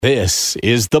This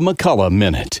is the McCullough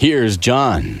Minute. Here's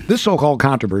John. This so-called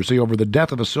controversy over the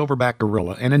death of a silverback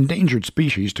gorilla, an endangered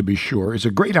species to be sure, is a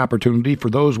great opportunity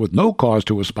for those with no cause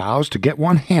to espouse to get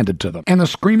one handed to them. And the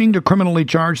screaming to criminally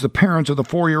charge the parents of the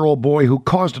 4-year-old boy who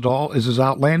caused it all is as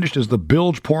outlandish as the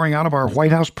bilge pouring out of our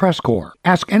White House press corps.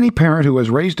 Ask any parent who has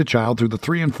raised a child through the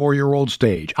 3- and 4-year-old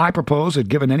stage. I propose that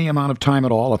given any amount of time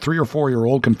at all, a 3- or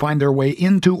 4-year-old can find their way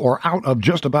into or out of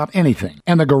just about anything.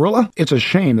 And the gorilla? It's a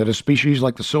shame that a species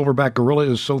like the silverback gorilla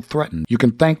is so threatened. You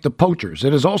can thank the poachers.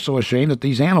 It is also a shame that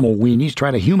these animal weenies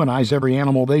try to humanize every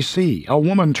animal they see. A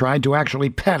woman tried to actually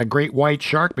pet a great white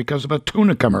shark because of a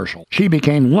tuna commercial. She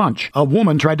became lunch. A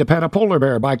woman tried to pet a polar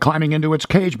bear by climbing into its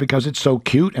cage because it's so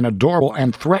cute and adorable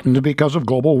and threatened because of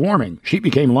global warming. She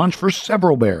became lunch for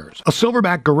several bears. A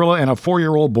silverback gorilla and a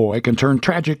 4-year-old boy can turn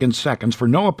tragic in seconds for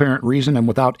no apparent reason and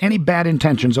without any bad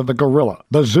intentions of the gorilla.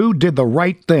 The zoo did the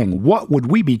right thing. What would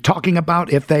we be talking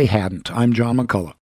about if they hadn't? I'm John McCullough.